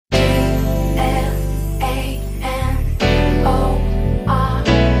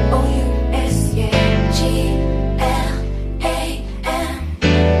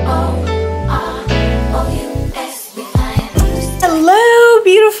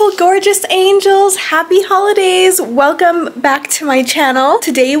beautiful, gorgeous angels. Happy holidays. Welcome back to my channel.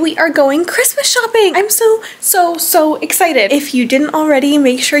 Today we are going Christmas shopping. I'm so excited. If you didn't already,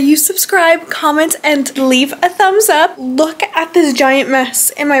 make sure you subscribe, comment, and leave a thumbs up. Look at this giant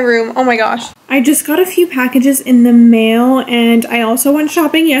mess in my room. Oh my gosh. I just got a few packages in the mail and I also went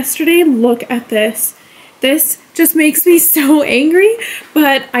shopping yesterday. Look at this. This just makes me so angry,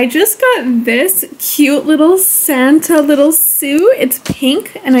 but I just got this cute little Santa little suit. It's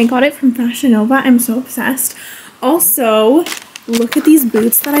pink and I got it from Fashion Nova. I'm so obsessed. Also, look at these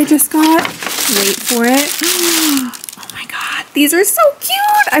boots that I just got. Wait for it. Oh my god, these are so cute.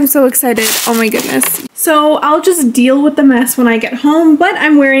 I'm so excited. Oh my goodness. So I'll just deal with the mess when I get home, but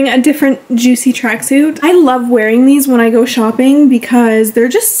I'm wearing a different juicy tracksuit. I love wearing these when I go shopping because they're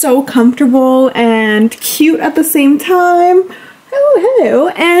just so comfortable and cute at the same time. Hello,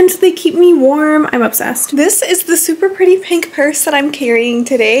 and they keep me warm. I'm obsessed. This is the super pretty pink purse that I'm carrying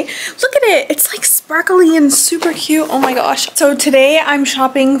today. Look at it. It's like sparkly and super cute. Oh my gosh. So today I'm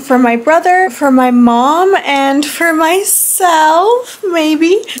shopping for my brother, for my mom, and for myself,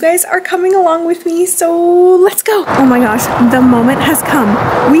 maybe. You guys are coming along with me, so let's go. Oh my gosh, the moment has come.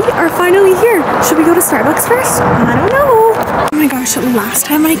 We are finally here. Should we go to Starbucks first? I don't know. Oh my gosh, last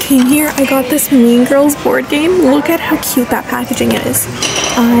time I came here, I got this Mean Girls board game. Look at how cute that packaging is.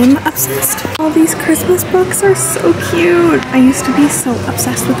 I'm obsessed. All these Christmas books are so cute. I used to be so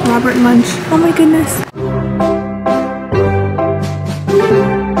obsessed with Robert Munch. Oh my goodness.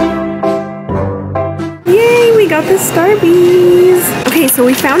 Yay, we got the Starbies. Okay, so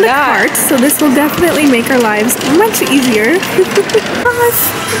we found a cart, so this will definitely make our lives much easier.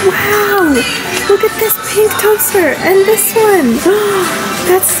 Gosh, wow. Look at this pink toaster and this one.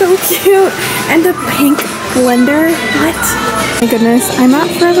 That's so cute. And the pink blender. What? My goodness, I'm at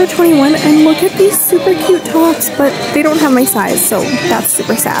Forever 21 and look at these super cute tops, but they don't have my size, so that's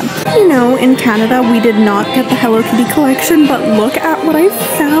super sad. You know, in Canada, we did not get the Hello Kitty collection, but look at what I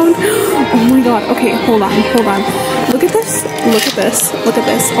found. Oh my god. Okay, hold on. Look at this. Look at this. Look at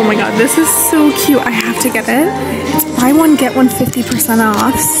this. Oh my god, this is so cute. I have to get it. It's buy one, get one 50%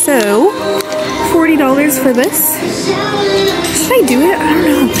 off, so $40 for this. Should I do it? I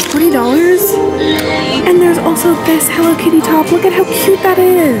don't know. $40? And there's also this Hello Kitty top. Look at how cute that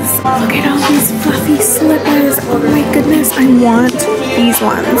is. Look at all these fluffy slippers. Oh my goodness, I want these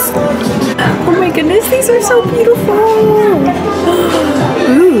ones. Oh my goodness, these are so beautiful.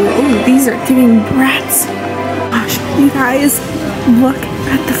 Ooh, these are giving brats. Gosh, you guys, look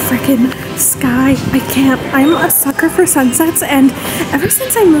at the freaking sky. I'm a sucker for sunsets, and ever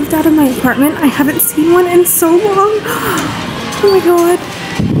since I moved out of my apartment, I haven't seen one in so long. Oh my god.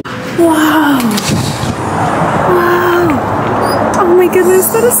 Wow. Oh my goodness,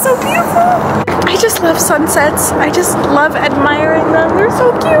 that is so beautiful. I just love sunsets. I just love admiring them. They're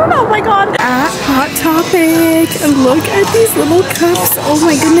so cute. Oh my god. At Hot Topic, look at these little cups. Oh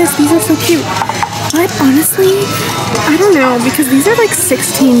my goodness, these are so cute. But honestly, I don't know, because these are like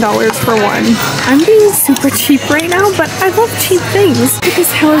 $16 for one. I'm being super cheap right now, but I love cheap things. Look at this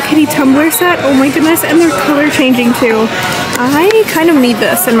Hello Kitty tumbler set. Oh my goodness, and they're color changing too. I kind of need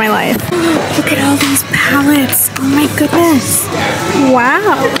this in my life. Look at all these palettes. Oh my goodness.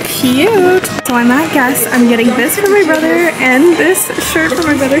 Wow, cute. So I'm at Guess. I'm getting this for my brother and this shirt for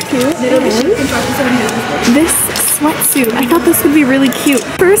my brother too. And this sweatsuit. I thought this would be really cute.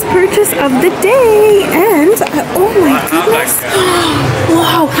 First purchase of the day, and oh my goodness.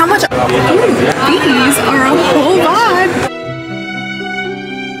 Wow, how much? These are a whole lot.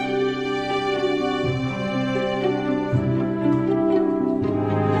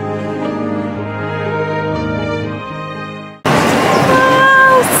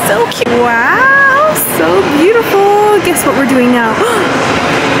 So cute. Wow, so beautiful. Guess what we're doing now?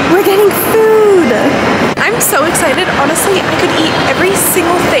 We're getting food. I'm so excited. Honestly, I could eat every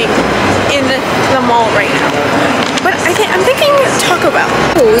single thing in the mall right now. But I'm thinking Taco Bell.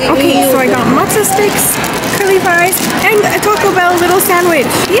 Okay, so I got matzo sticks, curly fries, and a Taco Bell little sandwich.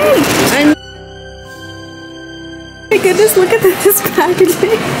 Yay! And oh my goodness, look at this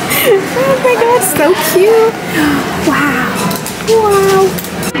packaging. Oh my god, so cute. Wow.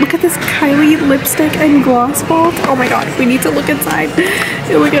 Look at this Kylie lipstick and gloss vault. Oh my god, we need to look inside.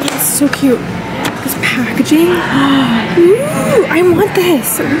 Oh my god, it's so cute. This packaging. Ooh, I want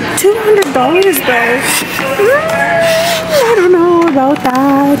this. $200 though. I don't know about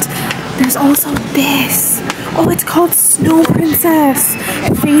that. There's also this. Oh, it's called Snow Princess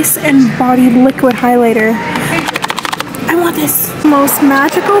Face and Body Liquid Highlighter. I want this. Most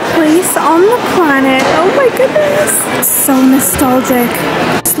magical place on the planet. Oh my goodness. So nostalgic.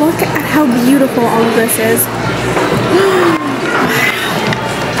 Just look at how beautiful all of this is.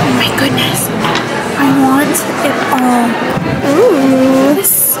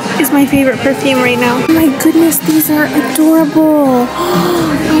 my favorite perfume right now. Oh my goodness, these are adorable.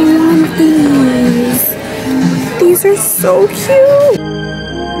 I love these. These are so cute.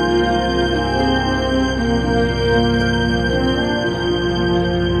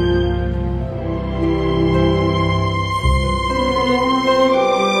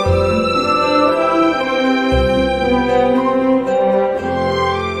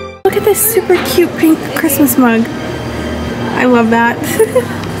 Look at this super cute pink Christmas mug. I love that.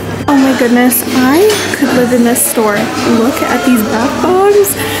 Oh my goodness, I could live in this store. Look at these bath bombs.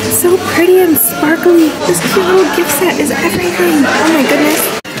 So pretty and sparkly. This cute little gift set is everything. Oh my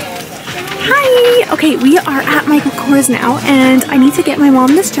goodness. Hi! Okay, we are at Michael Kors now, and I need to get my mom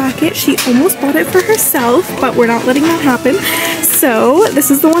this jacket. She almost bought it for herself, but we're not letting that happen. So this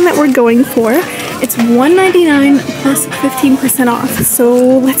is the one that we're going for. It's $199 plus 15% off. So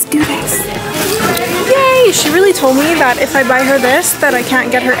let's do this. Yay! She really told me that if I buy her this, that I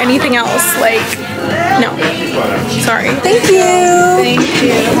can't get her anything else. Like, no. Sorry. Thank you. Thank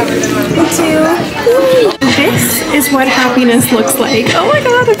you. You too. This is what happiness looks like. Oh my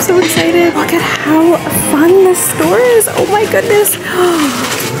god, I'm so excited. Look at how fun this store is. Oh my goodness.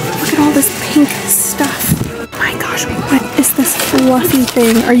 Look at all this pink stuff. Oh my gosh, what is this fluffy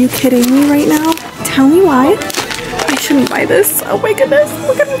thing? Are you kidding me right now? Tell me why I shouldn't buy this. Oh my goodness,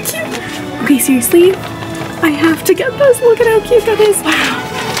 look at how cute. Okay, seriously, I have to get this. Look at how cute that is. Wow.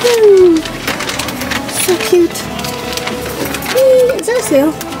 So cute. Is there a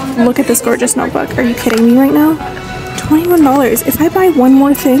sale? Look at this gorgeous notebook. Are you kidding me right now? $21. If I buy one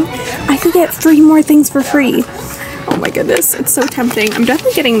more thing, I could get 3 more things for free. Oh my goodness, it's so tempting. I'm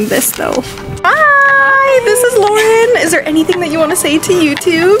definitely getting this though. Hi, this is Lauren. Is there anything that you want to say to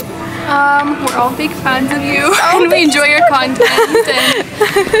YouTube? We're all big fans of you and we enjoy your content, and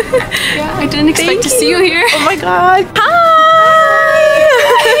yeah, I didn't expect to see you here. Oh my god. Hi!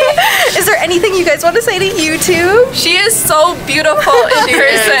 Is there anything you guys want to say to YouTube? She is so beautiful in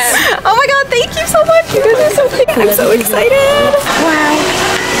person. Oh my god, thank you so much. You guys are so cute. I'm so excited. Wow.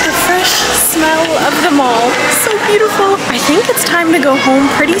 The fresh smell of the mall. So beautiful. I think it's time to go home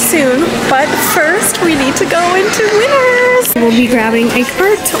pretty soon, but first we need to go into Winners. We'll be grabbing a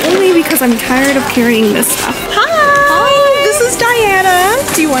cart only because I'm tired of carrying this stuff. Hi! This is Diana.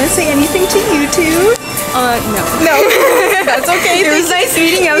 Do you want to say anything to YouTube? No. No. That's okay. It was nice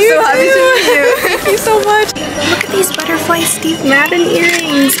meeting you. I'm so happy to meet you. Thank you so much. Look at these butterfly Steve Madden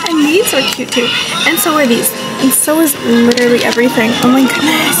earrings. And these are cute too. And so are these. And so is literally everything. Oh my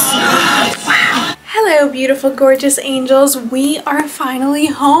goodness. Wow. Hello, beautiful, gorgeous angels. We are finally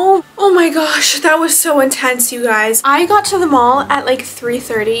home. Oh my gosh, that was so intense, you guys. I got to the mall at like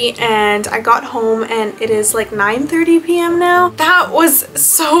 3:30 and I got home and it is like 9:30 p.m. now. That was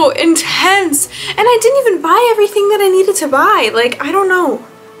so intense. And I didn't even buy everything that I needed to buy. Like, I don't know.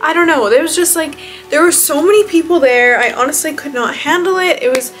 There was just like, there were so many people there. I honestly could not handle it. It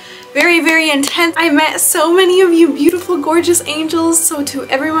was very, very intense. I met so many of you beautiful, gorgeous angels. So to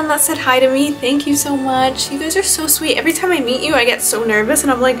everyone that said hi to me, thank you so much. You guys are so sweet. Every time I meet you, I get so nervous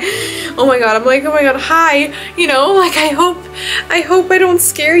and I'm like, oh my god. I'm like, oh my god, hi. You know, like I hope I don't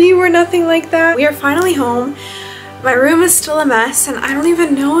scare you or nothing like that. We are finally home. My room is still a mess and I don't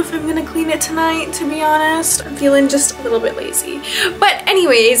even know if I'm gonna clean it tonight, to be honest. I'm feeling just a little bit lazy. But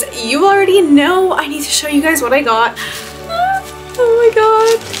anyways, you already know I need to show you guys what I got. Oh my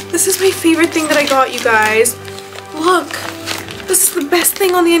god. This is my favorite thing that I got, you guys. Look. This is the best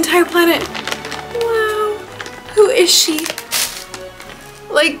thing on the entire planet. Wow. Who is she?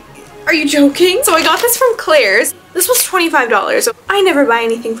 Like, are you joking? So I got this from Claire's. This was $25. I never buy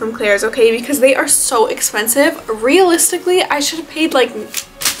anything from Claire's, okay? Because they are so expensive. Realistically, I should have paid like...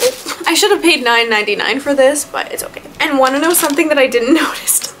 I should have paid $9.99 for this, but it's okay. And want to know something that I didn't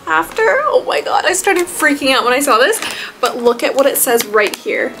notice after? Oh my god, I started freaking out when I saw this. But look at what it says right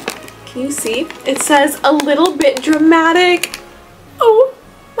here. Can you see? It says a little bit dramatic. Oh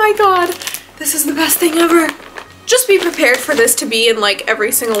my god, this is the best thing ever. Just be prepared for this to be in like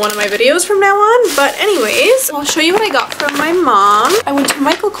every single one of my videos from now on. But anyways, I'll show you what I got from my mom. I went to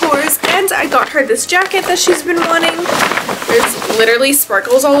Michael Kors and I got her this jacket that she's been wanting. There's literally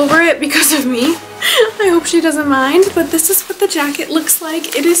sparkles all over it because of me. I hope she doesn't mind, but this is what the jacket looks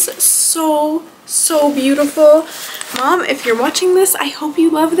like. It is so beautiful. Mom, if you're watching this, I hope you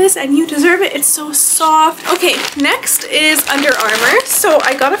love this and you deserve it. It's so soft. Okay, next is Under Armour. So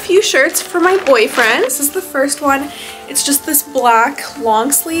I got a few shirts for my boyfriend. This is the first one. It's just this black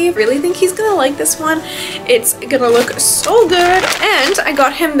long sleeve. I really think he's gonna like this one. It's gonna look so good. And I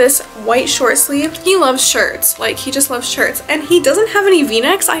got him this white short sleeve. He loves shirts, like he just loves shirts, and he doesn't have any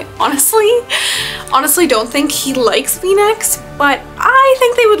v-necks. I honestly don't think he likes v-necks, but I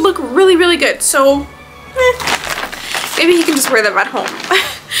think they would look really, really good. So maybe he can just wear them at home.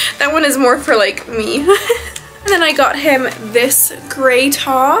 That one is more for like me. And then I got him this gray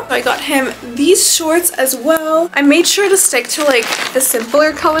top. I got him these shorts as well. I made sure to stick to like the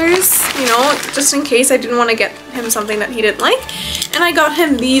simpler colors, you know, just in case I didn't want to get him something that he didn't like. And I got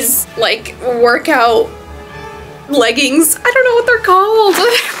him these like workout leggings. I don't know what they're called,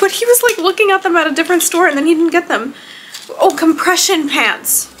 but he was like looking at them at a different store and then he didn't get them. Oh, compression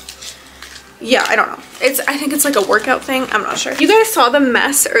pants. Yeah, I don't know. I think it's like a workout thing. I'm not sure. You guys saw the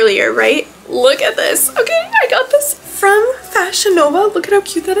mess earlier, right? Look at this. Okay, I got this from Fashion Nova. Look at how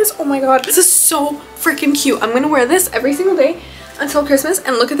cute that is. Oh my god, this is so freaking cute. I'm gonna wear this every single day until Christmas,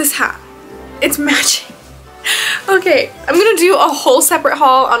 and look at this hat. It's matching. Okay, I'm gonna do a whole separate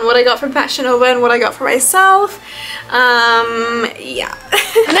haul on what I got from Fashion Nova and what I got for myself. Yeah.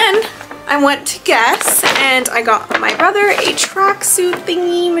 And then I went to Guess and I got my brother a tracksuit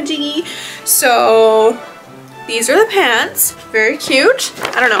thingy majiggy. So these are the pants. Very cute.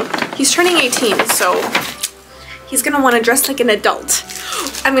 I don't know. He's turning 18, so he's gonna want to dress like an adult.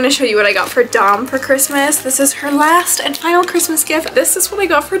 I'm gonna show you what I got for Dom for Christmas. This is her last and final Christmas gift. This is what I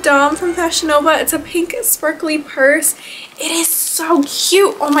got for Dom from Fashion Nova. It's a pink sparkly purse. It is so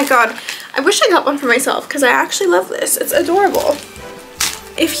cute. Oh my god. I wish I got one for myself because I actually love this. It's adorable.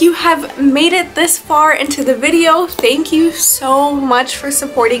 If you have made it this far into the video, thank you so much for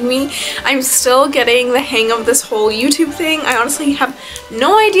supporting me. I'm still getting the hang of this whole YouTube thing. I honestly have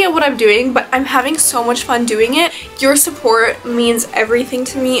no idea what I'm doing, but I'm having so much fun doing it. Your support means everything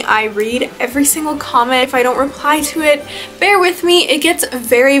to me. I read every single comment. If I don't reply to it, bear with me. It gets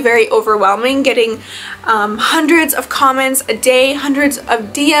very, very overwhelming getting hundreds of comments a day, hundreds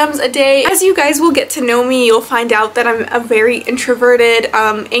of DMs a day. As you guys will get to know me, you'll find out that I'm a very introverted,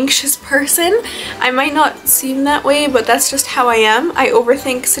 anxious person. I might not seem that way, but that's just how I am. I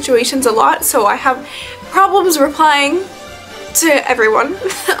overthink situations a lot, so I have problems replying to everyone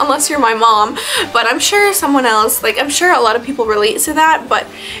unless you're my mom, but I'm sure someone else, like I'm sure a lot of people relate to that, but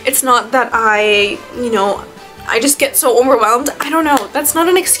it's not that I, you know, I just get so overwhelmed. I don't know. That's not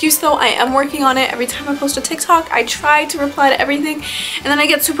an excuse though. I am working on it. Every time I post a TikTok, I try to reply to everything, and then I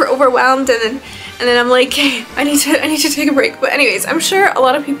get super overwhelmed, and then I'm like, hey, I need to take a break. But anyways, I'm sure a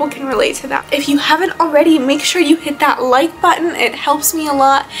lot of people can relate to that. If you haven't already, make sure you hit that like button. It helps me a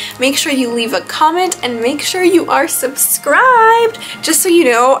lot. Make sure you leave a comment and make sure you are subscribed. Just so you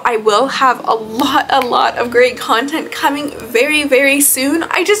know, I will have a lot of great content coming very, very soon.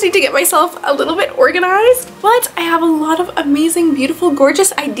 I just need to get myself a little bit organized, but I have a lot of amazing, beautiful,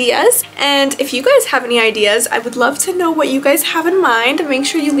 gorgeous ideas. And if you guys have any ideas, I would love to know what you guys have in mind. Make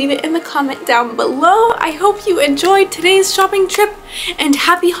sure you leave it in the comment down below. I hope you enjoyed today's shopping trip, and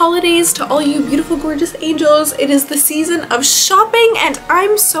happy holidays to all you beautiful, gorgeous angels. It is the season of shopping and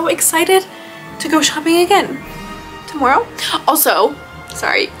I'm so excited to go shopping again tomorrow. Also,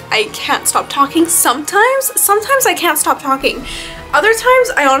 sorry, I can't stop talking. Sometimes I can't stop talking. Other times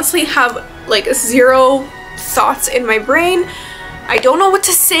I honestly have like zero thoughts in my brain. I don't know what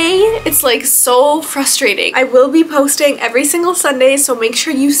to say. It's like so frustrating. I will be posting every single Sunday, so make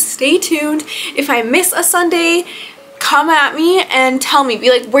sure you stay tuned. If I miss a Sunday, come at me and tell me. Be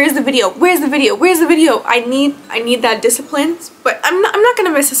like, where's the video? Where's the video? Where's the video? I need that discipline. But I'm not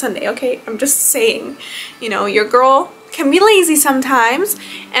gonna miss a Sunday, okay? I'm just saying, you know, your girl can be lazy sometimes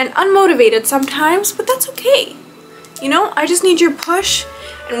and unmotivated sometimes, but that's okay. You know, I just need your push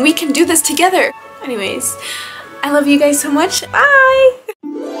and we can do this together. Anyways, I love you guys so much. Bye!